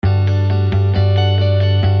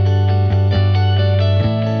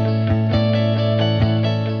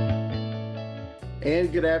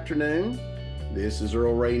good afternoon. This is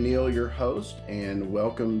Earl Ray Neal, your host, and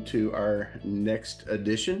welcome to our next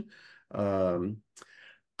edition. Um,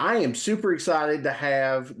 I am super excited to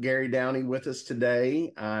have Gary Downey with us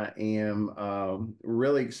today. I am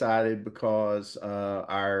really excited because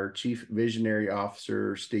our Chief Visionary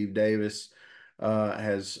Officer, Steve Davis,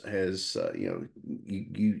 has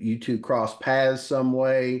you two crossed paths some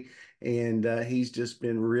way, and he's just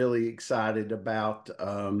been really excited about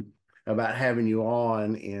having you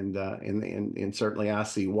on, and certainly I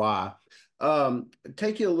see why.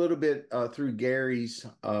 Take you a little bit through Gary's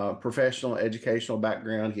professional educational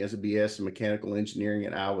background. He has a BS in mechanical engineering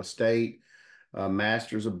at Iowa State, a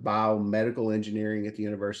master's of biomedical engineering at the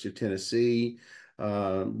University of Tennessee,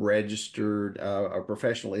 registered, a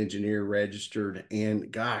professional engineer registered,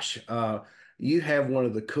 and gosh, you have one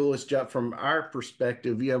of the coolest jobs from our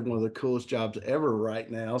perspective. You have one of the coolest jobs ever right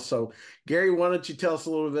now. So, Gary, why don't you tell us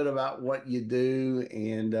a little bit about what you do,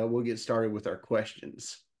 and we'll get started with our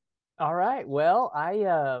questions. All right. Well,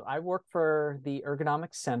 I work for the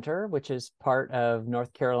Ergonomics Center, which is part of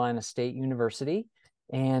North Carolina State University,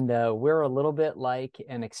 and we're a little bit like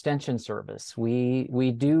an extension service.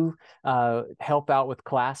 We do help out with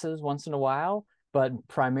classes once in a while, but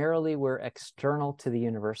primarily we're external to the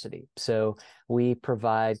university. So we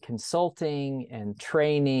provide consulting and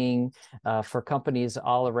training for companies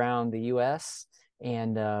all around the U.S.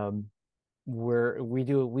 and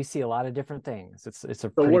we see a lot of different things. It's a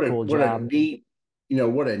pretty cool job.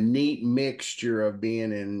 What a neat mixture of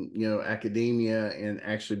being in, academia and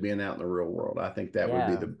actually being out in the real world. I think that would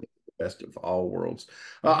be Yeah. the best of all worlds.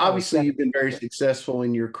 Yeah, Obviously, you've been very successful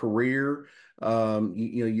in your career.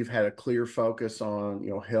 You've had a clear focus on,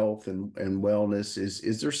 health and wellness.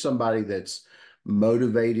 Is there somebody that's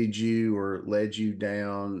motivated you or led you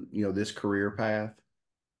down, this career path?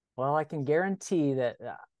 Well, I can guarantee that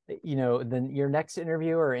your next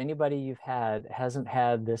interview or anybody you've had hasn't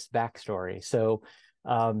had this backstory. So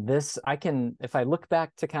this I can, if I look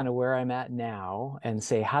back to kind of where I'm at now and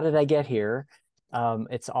say, how did I get here?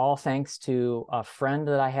 It's all thanks to a friend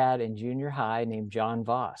that I had in junior high named John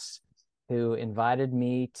Voss, who invited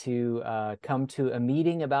me to come to a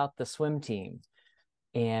meeting about the swim team.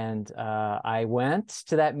 And I went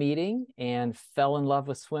to that meeting and fell in love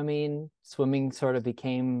with swimming. Swimming sort of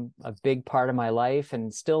became a big part of my life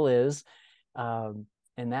and still is. And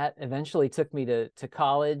that eventually took me to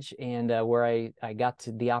college, and where I got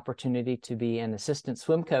to the opportunity to be an assistant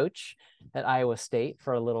swim coach at Iowa State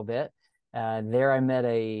for a little bit. There I met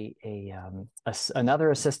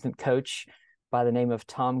another assistant coach by the name of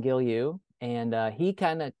Tom Gillieu, and he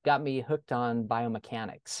kind of got me hooked on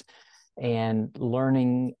biomechanics and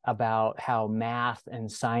learning about how math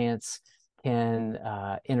and science can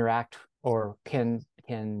interact or can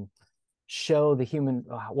show the human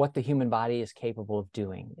what the human body is capable of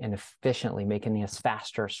doing and efficiently making us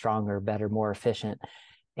faster, stronger, better, more efficient.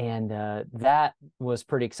 And that was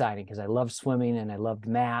pretty exciting because I loved swimming and I loved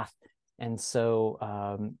math. And so,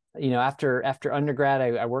 after undergrad,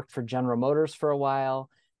 I worked for General Motors for a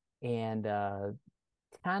while, and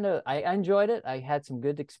I enjoyed it. I had some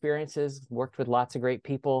good experiences, worked with lots of great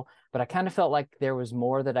people, but I kind of felt like there was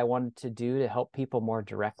more that I wanted to do to help people more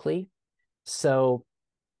directly. So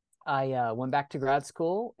I went back to grad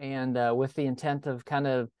school, and with the intent of kind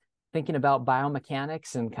of thinking about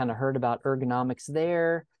biomechanics, and kind of heard about ergonomics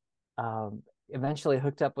there. Eventually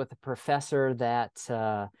hooked up with a professor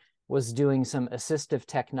that was doing some assistive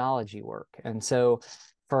technology work. And so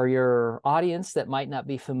for your audience that might not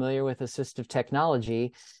be familiar with assistive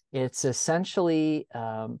technology, it's essentially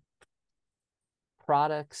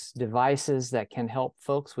products, devices that can help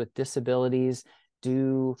folks with disabilities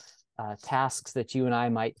do tasks that you and I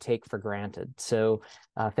might take for granted. So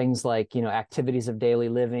things like, activities of daily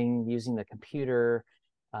living, using the computer,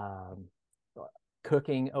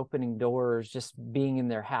 cooking, opening doors, just being in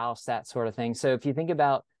their house, that sort of thing. So if you think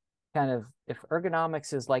about if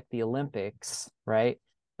ergonomics is like the Olympics, right?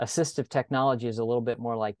 Assistive technology is a little bit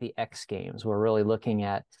more like the X Games. We're really looking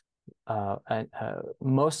at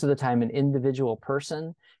most of the time an individual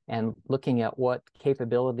person and looking at what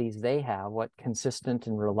capabilities they have, what consistent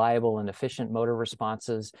and reliable and efficient motor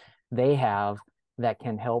responses they have that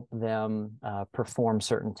can help them perform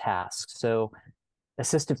certain tasks. So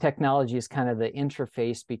assistive technology is kind of the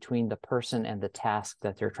interface between the person and the task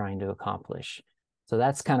that they're trying to accomplish. So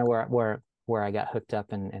that's kind of where I got hooked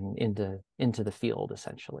up and into the field,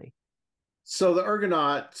 essentially. So the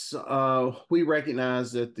Ergonauts, we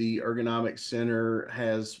recognize that the Ergonomics Center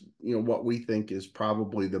has, what we think is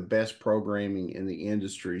probably the best programming in the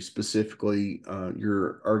industry, specifically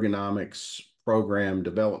your ergonomics program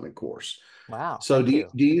development course. Wow, So thank you.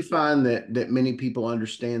 do you find that many people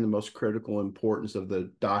understand the most critical importance of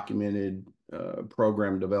the documented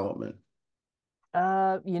program development?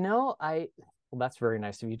 Well, that's very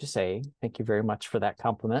nice of you to say. Thank you very much for that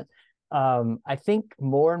compliment. I think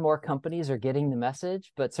more and more companies are getting the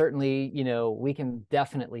message, but certainly, we can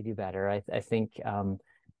definitely do better. I think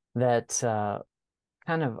that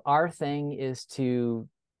kind of our thing is to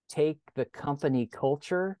take the company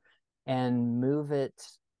culture and move it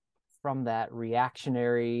from that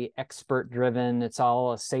reactionary, expert driven, it's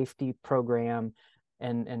all a safety program,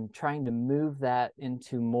 and trying to move that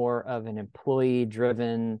into more of an employee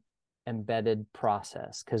driven embedded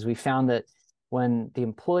process. Because we found that when the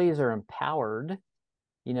employees are empowered,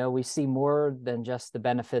 we see more than just the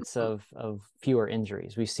benefits of fewer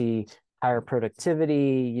injuries. We see higher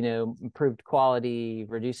productivity, improved quality,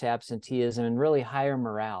 reduced absenteeism, and really higher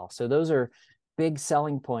morale. So those are big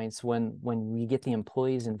selling points when we get the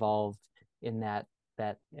employees involved in that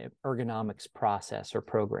ergonomics process or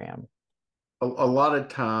program. A lot of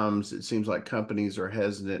times it seems like companies are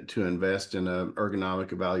hesitant to invest in an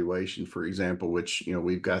ergonomic evaluation, for example, which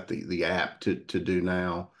we've got the app to do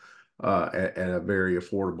now at a very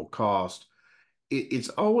affordable cost. It's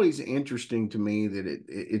always interesting to me that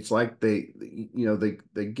it's like they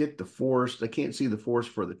get the forest, they can't see the forest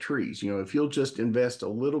for the trees. If you'll just invest a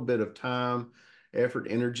little bit of time, effort,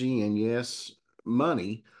 energy, and yes,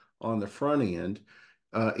 money on the front end,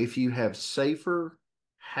 if you have safer,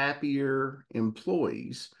 happier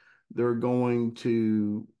employees, they're going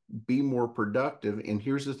to be more productive. And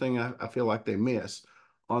here's the thing I feel like they miss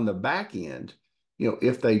on the back end.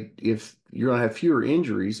 If you're going to have fewer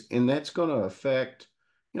injuries, and that's going to affect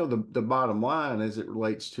the bottom line as it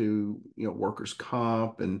relates to workers'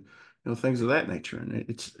 comp and things of that nature. And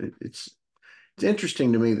it's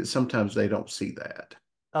interesting to me that sometimes they don't see that.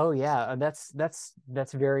 Oh yeah, that's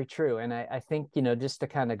very true. And I think, just to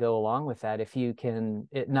kind of go along with that, if you can,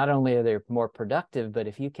 not only are they more productive, but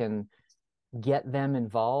if you can get them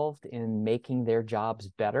involved in making their jobs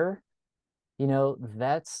better,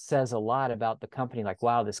 that says a lot about the company. Like,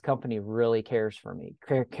 wow, this company really cares for me,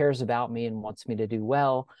 cares about me, and wants me to do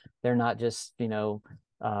well. They're not just,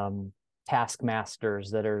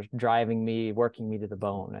 taskmasters that are driving me, working me to the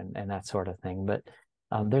bone, and that sort of thing. But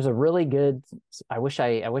there's a really good. I wish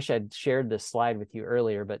I'd shared this slide with you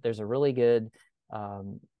earlier, but there's a really good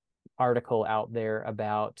article out there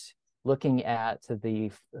about looking at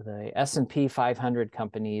the S&P 500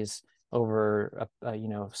 companies over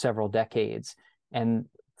several decades, and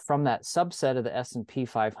from that subset of the S&P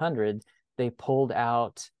 500, they pulled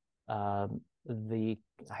out I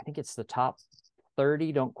think it's the top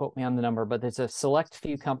 30. Don't quote me on the number, but there's a select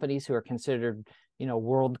few companies who are considered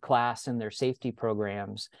world class in their safety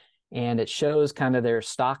programs, and it shows kind of their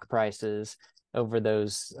stock prices over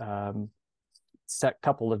those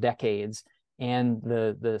couple of decades, and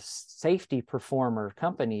the safety performer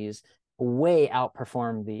companies way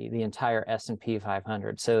outperform the entire S&P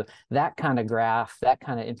 500. So that kind of graph, that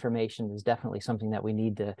kind of information is definitely something that we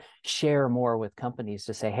need to share more with companies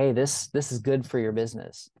to say, hey, this is good for your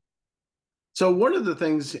business. So one of the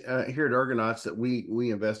things here at Ergonauts that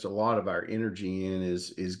we invest a lot of our energy in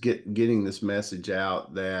is getting this message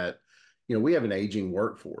out that we have an aging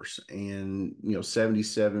workforce, and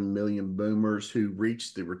 77 million boomers who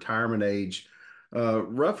reach the retirement age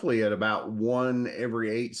roughly at about one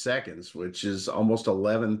every 8 seconds, which is almost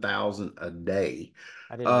 11,000 a day.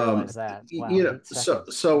 I didn't realize that. Wow, 8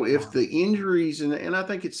 seconds. So if Wow. the injuries, and I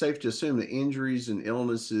think it's safe to assume the injuries and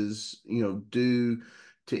illnesses, due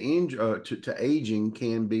to aging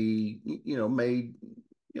can be,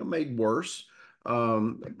 made worse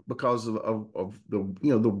because of the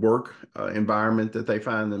the work environment that they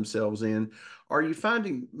find themselves in. Are you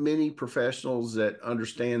finding many professionals that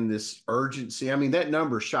understand this urgency? I mean, that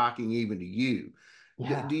number is shocking even to you.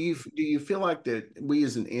 Yeah. Do you feel like that we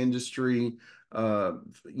as an industry,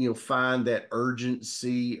 find that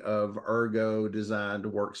urgency of ergo designed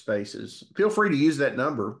workspaces? Feel free to use that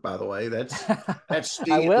number, by the way. That's I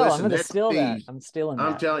Steve. will. I'm Listen, going to that's steal that. Steve. I'm stealing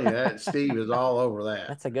I'm that. telling you that Steve is all over that.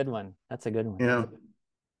 That's a good one. That's a good one. You know,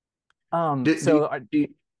 Um, do, do, so are, do you,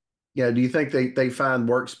 yeah, do you think they find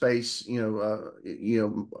workspace,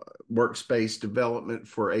 workspace development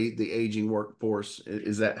for the aging workforce?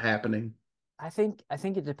 Is that happening? I think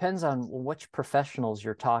it depends on which professionals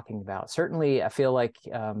you're talking about. Certainly, I feel like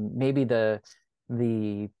maybe the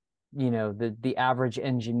the average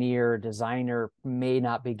engineer designer may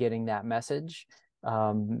not be getting that message.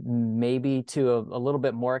 Maybe to a little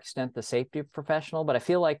bit more extent the safety professional, but I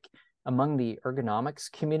feel like among the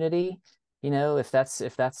ergonomics community, if that's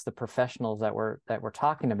the professionals that we're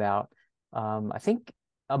talking about, I think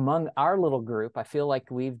among our little group, I feel like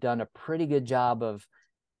we've done a pretty good job of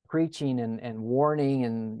preaching and warning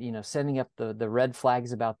and, you know, sending up the red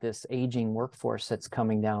flags about this aging workforce that's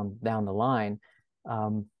coming down the line.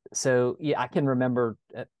 So yeah, I can remember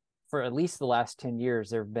for at least the last 10 years,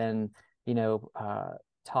 there have been, you know,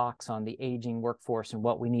 talks on the aging workforce and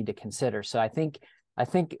what we need to consider. So I think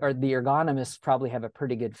or the ergonomists probably have a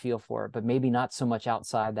pretty good feel for it, but maybe not so much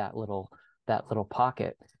outside that little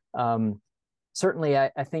pocket. Certainly,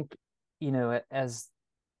 I think, you know, as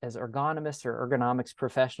ergonomists or ergonomics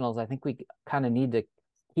professionals, I think we kind of need to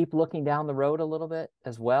keep looking down the road a little bit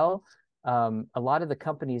as well. A lot of the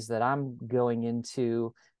companies that I'm going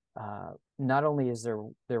into, not only is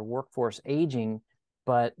their workforce aging,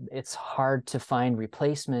 but it's hard to find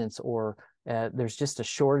replacements, or there's just a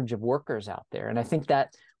shortage of workers out there. And I think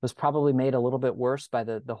that was probably made a little bit worse by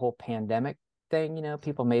the whole pandemic thing. You know,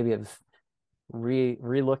 people maybe have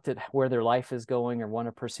re-looked at where their life is going or want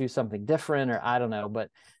to pursue something different, or I don't know. But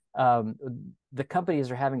the companies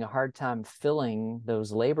are having a hard time filling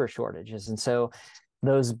those labor shortages. And so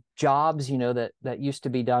those jobs, you know, that used to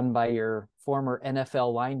be done by your former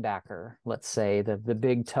NFL linebacker, let's say, the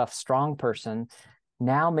big, tough, strong person,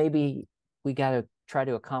 now maybe we got to try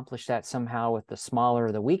to accomplish that somehow with the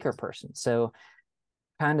smaller, the weaker person. So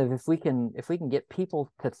kind of if we can get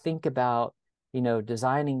people to think about, you know,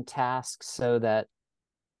 designing tasks so that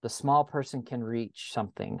the small person can reach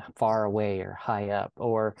something far away or high up,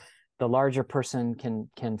 or the larger person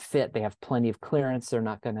can fit, they have plenty of clearance, they're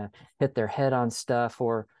not going to hit their head on stuff,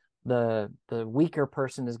 or the weaker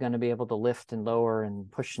person is going to be able to lift and lower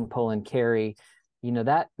and push and pull and carry, you know,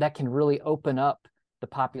 that can really open up the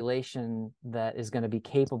population that is going to be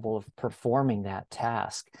capable of performing that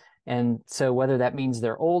task. And so whether that means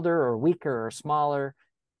they're older or weaker or smaller,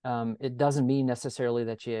 it doesn't mean necessarily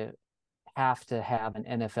that you have to have an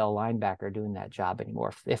NFL linebacker doing that job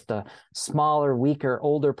anymore. If the smaller, weaker,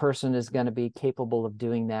 older person is going to be capable of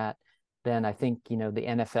doing that, then I think, you know, the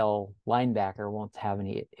NFL linebacker won't have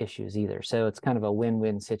any issues either. So it's kind of a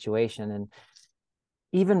win-win situation. And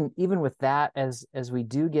even with that, as we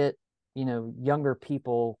do get, you know, younger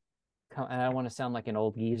people, and I don't want to sound like an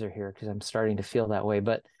old geezer here because I'm starting to feel that way,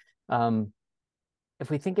 but if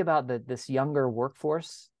we think about this younger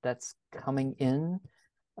workforce that's coming in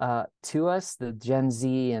to us, the Gen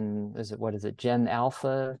Z, and what is it, Gen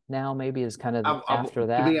Alpha now maybe is kind of after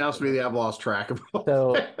that. To be honest with you, I've lost track of all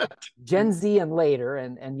so that. Gen Z and later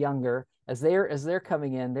and younger, as they're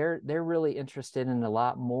coming in, they're really interested in a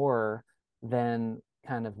lot more than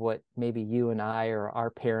kind of what maybe you and I or our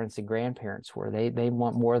parents and grandparents were. They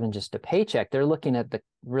want more than just a paycheck. They're looking at the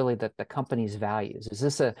company's values. Is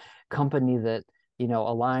this a company that, you know,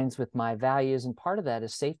 aligns with my values? And part of that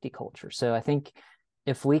is safety culture. So I think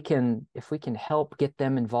if we can help get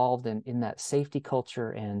them involved in that safety culture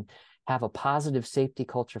and have a positive safety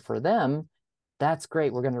culture for them, that's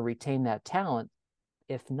great. We're going to retain that talent.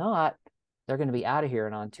 If not, they're going to be out of here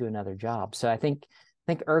and on to another job. So I think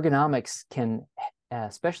ergonomics can,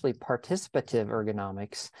 especially participative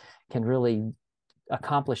ergonomics, can really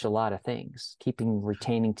accomplish a lot of things,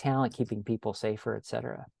 retaining talent, keeping people safer, et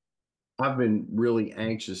cetera. I've been really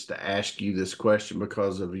anxious to ask you this question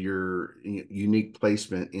because of your unique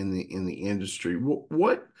placement in the industry.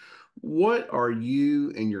 What are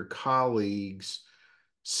you and your colleagues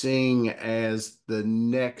seeing as the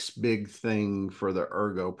next big thing for the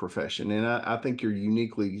ergo profession? And I think you're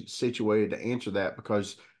uniquely situated to answer that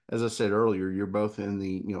because, as I said earlier, you're both in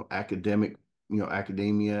the academia,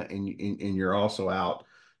 and you're also out,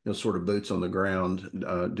 sort of boots on the ground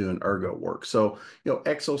doing ergo work. So,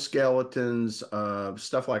 exoskeletons,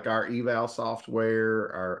 stuff like our eval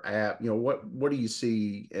software, our app, what do you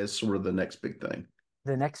see as sort of the next big thing?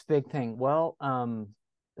 The next big thing. Well,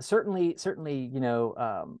 certainly,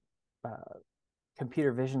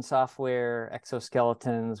 computer vision software,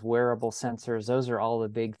 exoskeletons, wearable sensors, those are all the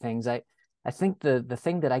big things. I think the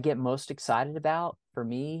thing that I get most excited about for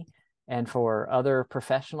me and for other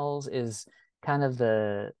professionals is kind of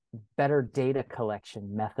the better data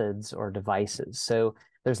collection methods or devices. So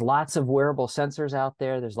there's lots of wearable sensors out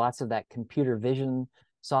there. There's lots of that computer vision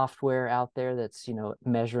software out there that's,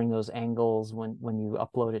 measuring those angles when you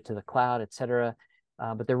upload it to the cloud, et cetera.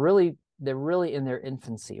 But they're really in their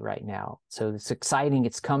infancy right now. So it's exciting,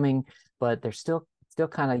 it's coming, but they're still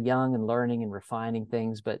kind of young and learning and refining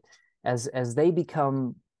things. But as they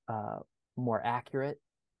become more accurate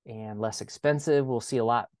and less expensive, we'll see a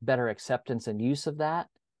lot better acceptance and use of that.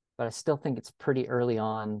 But I still think it's pretty early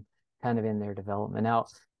on kind of in their development. Now,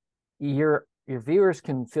 your your viewers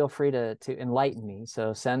can feel free to enlighten me.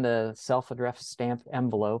 So send a self-addressed stamped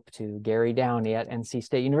envelope to Gary Downey at NC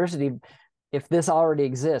State University if this already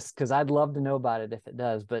exists, because I'd love to know about it if it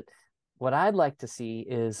does. But what I'd like to see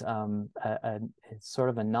is sort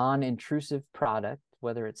of a non-intrusive product,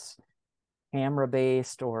 whether it's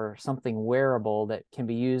camera-based or something wearable that can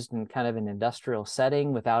be used in kind of an industrial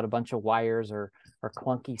setting without a bunch of wires or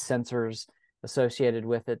clunky sensors associated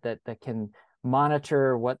with it, that can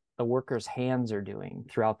monitor what the worker's hands are doing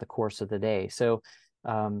throughout the course of the day. So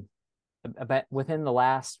about within the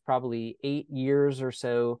last probably 8 years or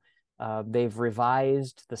so, they've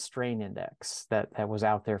revised the strain index that was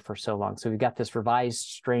out there for so long. So we've got this revised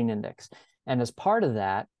strain index. And as part of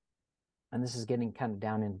that, and this is getting kind of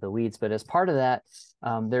down into the weeds, but as part of that,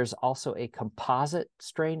 there's also a composite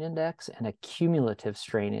strain index and a cumulative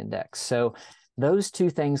strain index. So those two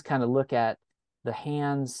things kind of look at the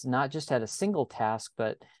hands, not just at a single task,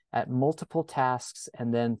 but at multiple tasks,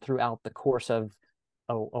 and then throughout the course of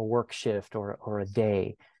a work shift or a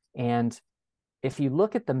day. And if you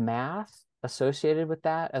look at the math associated with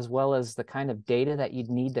that, as well as the kind of data that you'd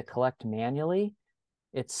need to collect manually,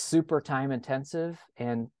 it's super time intensive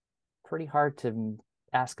and pretty hard to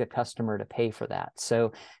ask a customer to pay for that.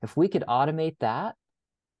 So if we could automate that,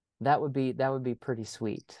 that would be pretty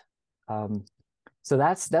sweet. So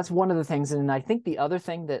that's one of the things. And I think the other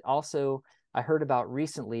thing that also I heard about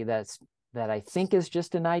recently that I think is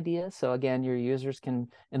just an idea. So again, your users can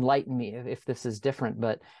enlighten me if this is different,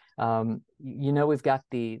 but we've got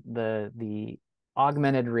the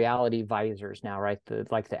augmented reality visors now, right?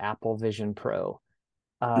 Like the Apple Vision Pro.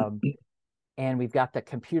 And we've got the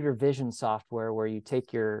computer vision software where you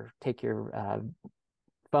take your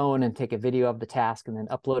phone and take a video of the task and then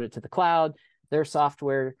upload it to the cloud. Their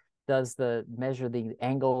software does measure the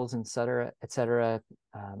angles, et cetera, et cetera.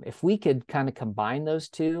 If we could kind of combine those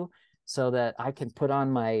two so that I can put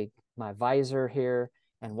on my visor here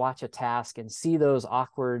and watch a task and see those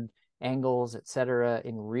awkward angles, et cetera,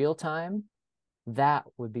 in real time, that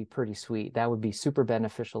would be pretty sweet. That would be super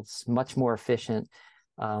beneficial. It's much more efficient.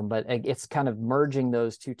 But it's kind of merging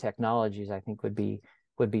those two technologies, I think would be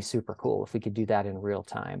super cool if we could do that in real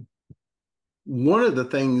time. One of the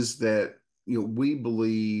things that we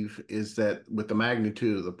believe is that with the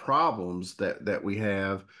magnitude of the problems that we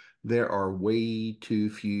have, there are way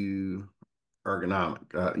too few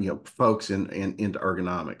ergonomic folks into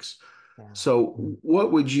ergonomics. Yeah. So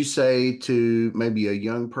what would you say to maybe a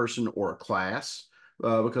young person or a class?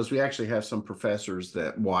 Because we actually have some professors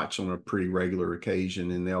that watch on a pretty regular occasion,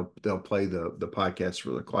 and they'll play the podcast for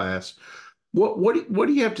the class. What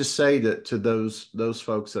do you have to say to those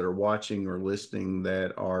folks that are watching or listening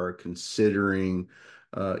that are considering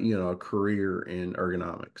a career in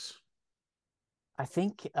ergonomics? I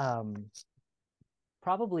think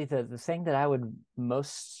probably the thing that I would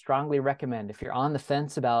most strongly recommend, if you're on the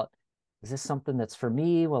fence about, is this something that's for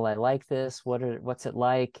me? Will I like this? What's it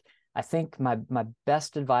like? I think my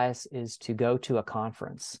best advice is to go to a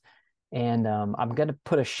conference. And I'm going to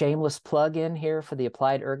put a shameless plug in here for the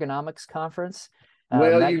Applied Ergonomics Conference.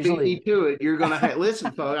 Well, you beat me to it. You're going to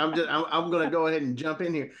listen, folks. I'm going to go ahead and jump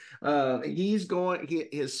in here.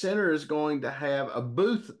 His center is going to have a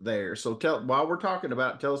booth there. So while we're talking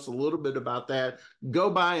about it, tell us a little bit about that. Go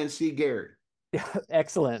by and see Gary.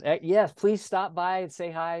 Excellent. Yes, please stop by and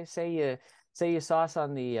say hi. Say you saw us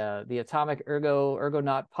on the AtomicErgo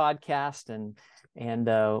Ergonaut podcast, and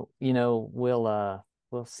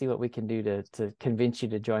we'll see what we can do to convince you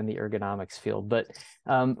to join the ergonomics field. But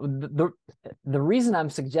the reason I'm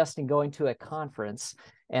suggesting going to a conference,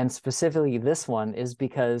 and specifically this one, is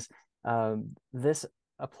because this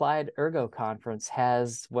Applied Ergo conference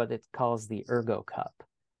has what it calls the Ergo Cup.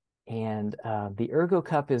 And the Ergo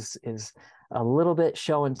Cup is a little bit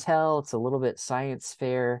show and tell. It's a little bit science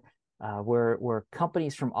fair, where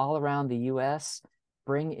companies from all around the U.S.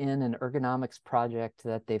 bring in an ergonomics project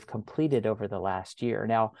that they've completed over the last year.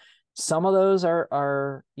 Now, some of those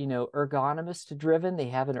are ergonomist driven. They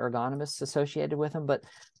have an ergonomist associated with them, but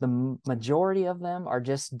the majority of them are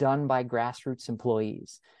just done by grassroots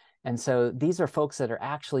employees. And so these are folks that are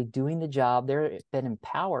actually doing the job. They've been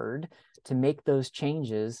empowered to make those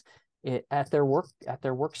changes at their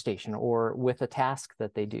workstation or with a task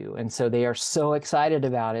that they do. And so they are so excited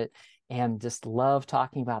about it and just love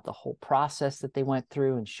talking about the whole process that they went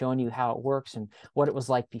through and showing you how it works and what it was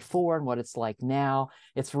like before and what it's like now.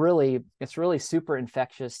 It's really super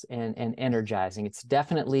infectious and energizing. It's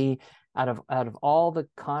definitely out of all the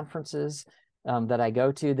conferences that I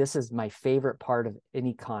go to, this is my favorite part of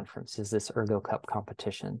any conference, is this Ergo Cup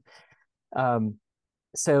competition.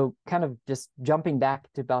 So kind of just jumping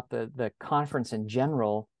back to about the conference in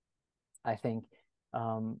general, I think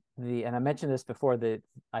and I mentioned this before, that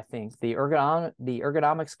I think the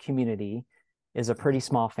ergonomics community is a pretty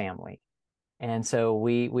small family. And so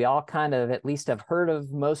we all kind of at least have heard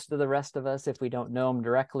of most of the rest of us if we don't know them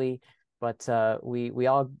directly, but we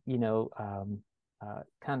all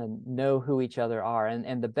kind of know who each other are.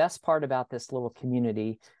 And the best part about this little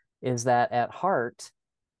community is that at heart,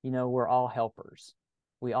 we're all helpers.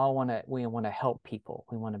 We want to help people.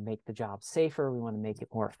 We want to make the job safer. We want to make it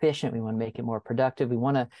more efficient. We want to make it more productive. We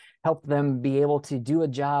want to help them be able to do a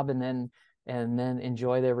job and then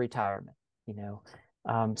enjoy their retirement.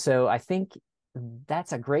 So I think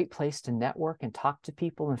that's a great place to network and talk to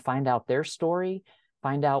people and find out their story,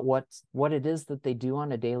 find out what it is that they do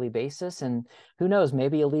on a daily basis. And who knows,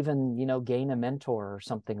 maybe you'll even, gain a mentor or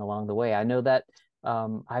something along the way. I know that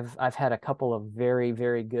I've had a couple of very,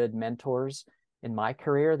 very good mentors in my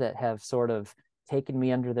career that have sort of taken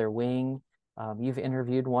me under their wing. You've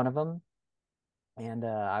interviewed one of them, and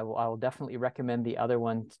I will definitely recommend the other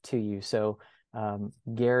one to you. So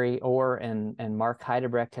Gary Orr and Mark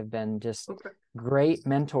Heidebrecht have been just great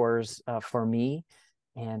mentors for me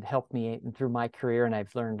and helped me through my career, and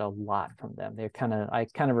I've learned a lot from them. I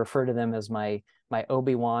kind of refer to them as my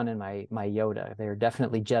Obi-Wan and my Yoda. They're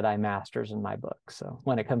definitely Jedi masters in my book. So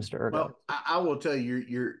when it comes to ergo. Well, I will tell you,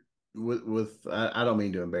 you're with I don't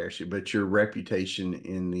mean to embarrass you, but your reputation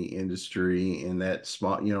in the industry, in that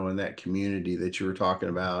small, in that community that you were talking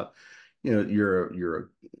about, you're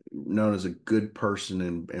known as a good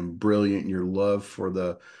person and brilliant. Your love for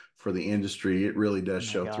the industry, it really does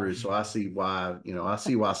show through. So I see why,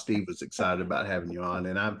 Steve was excited about having you on,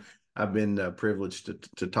 and I've been privileged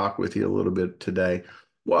to talk with you a little bit today.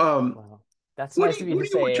 Wow. That's nice of you to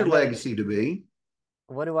say. What do you want your legacy to be?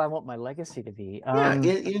 What do I want my legacy to be? Yeah, in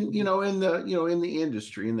the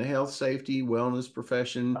industry, in the health, safety, wellness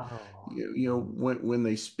profession, when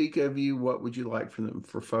they speak of you, what would you like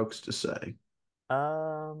for folks to say?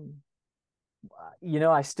 I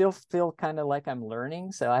still feel kind of like I'm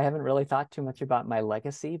learning, so I haven't really thought too much about my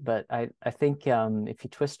legacy, but I think if you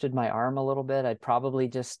twisted my arm a little bit, I'd probably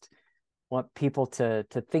just want people to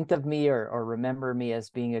think of me or remember me as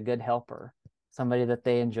being a good helper, somebody that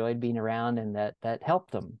they enjoyed being around and that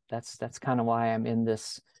helped them. That's kind of why I'm in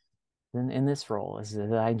this role, is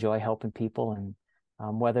that I enjoy helping people, and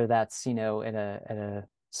whether that's at a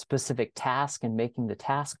specific task and making the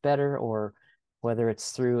task better, or whether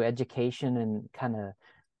it's through education and kind of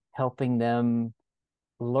helping them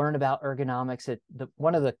learn about ergonomics.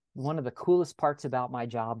 One of the coolest parts about my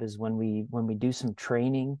job is when we do some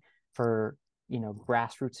training for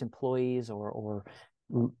grassroots employees, or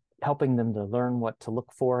helping them to learn what to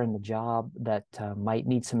look for in the job that might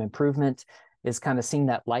need some improvement, is kind of seeing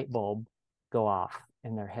that light bulb go off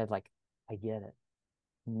in their head, like, I get it.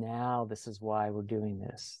 Now this is why we're doing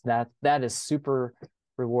this. That is super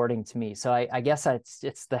rewarding to me. So I guess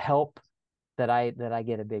it's the help that I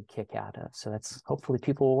get a big kick out of. So that's, hopefully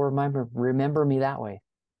people will remember me that way.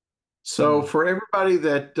 So for everybody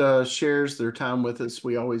that shares their time with us,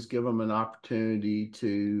 we always give them an opportunity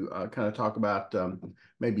to kind of talk about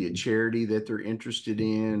maybe a charity that they're interested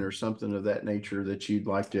in, or something of that nature that you'd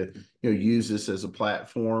like to use this as a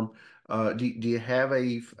platform. Do you have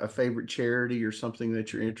a favorite charity or something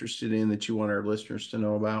that you're interested in that you want our listeners to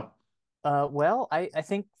know about? Well, I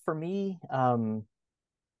think for me,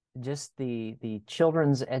 just the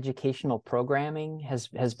children's educational programming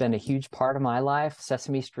has been a huge part of my life.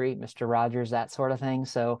 Sesame Street, Mr. Rogers, that sort of thing.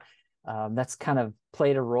 So that's kind of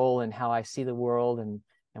played a role in how I see the world and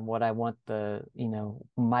what I want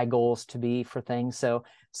my goals to be for things. So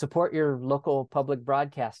support your local public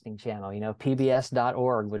broadcasting channel.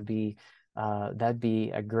 PBS.org would be that'd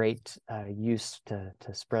be a great use to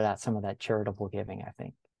spread out some of that charitable giving, I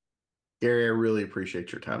think. Gary, I really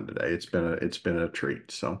appreciate your time today. It's been a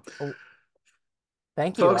treat. So,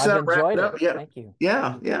 thank you. Folks, I've enjoyed it. Yeah. Thank you.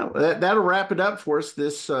 Yeah. That'll wrap it up for us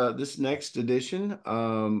this next edition.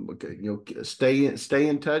 Stay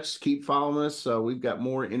in touch. Keep following us. We've got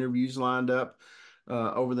more interviews lined up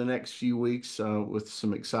over the next few weeks with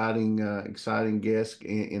some exciting guests.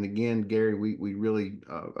 And again, Gary, we really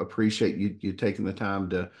appreciate you taking the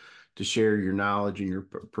time to share your knowledge and your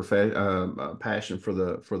passion for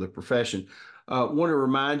the profession. Want to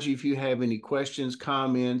remind you, if you have any questions,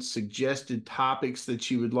 comments, suggested topics that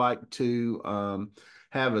you would like to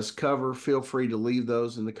have us cover, feel free to leave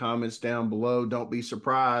those in the comments down below. Don't be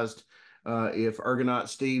surprised if Ergonaut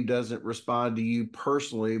Steve doesn't respond to you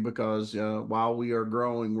personally, because while we are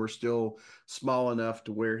growing, we're still small enough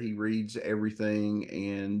to where he reads everything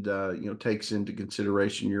and takes into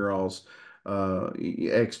consideration your all's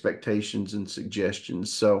expectations and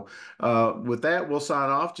suggestions. So, with that, we'll sign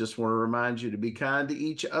off. Just want to remind you to be kind to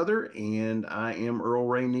each other. And I am Earl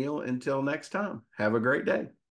Ray Neal. Until next time, have a great day.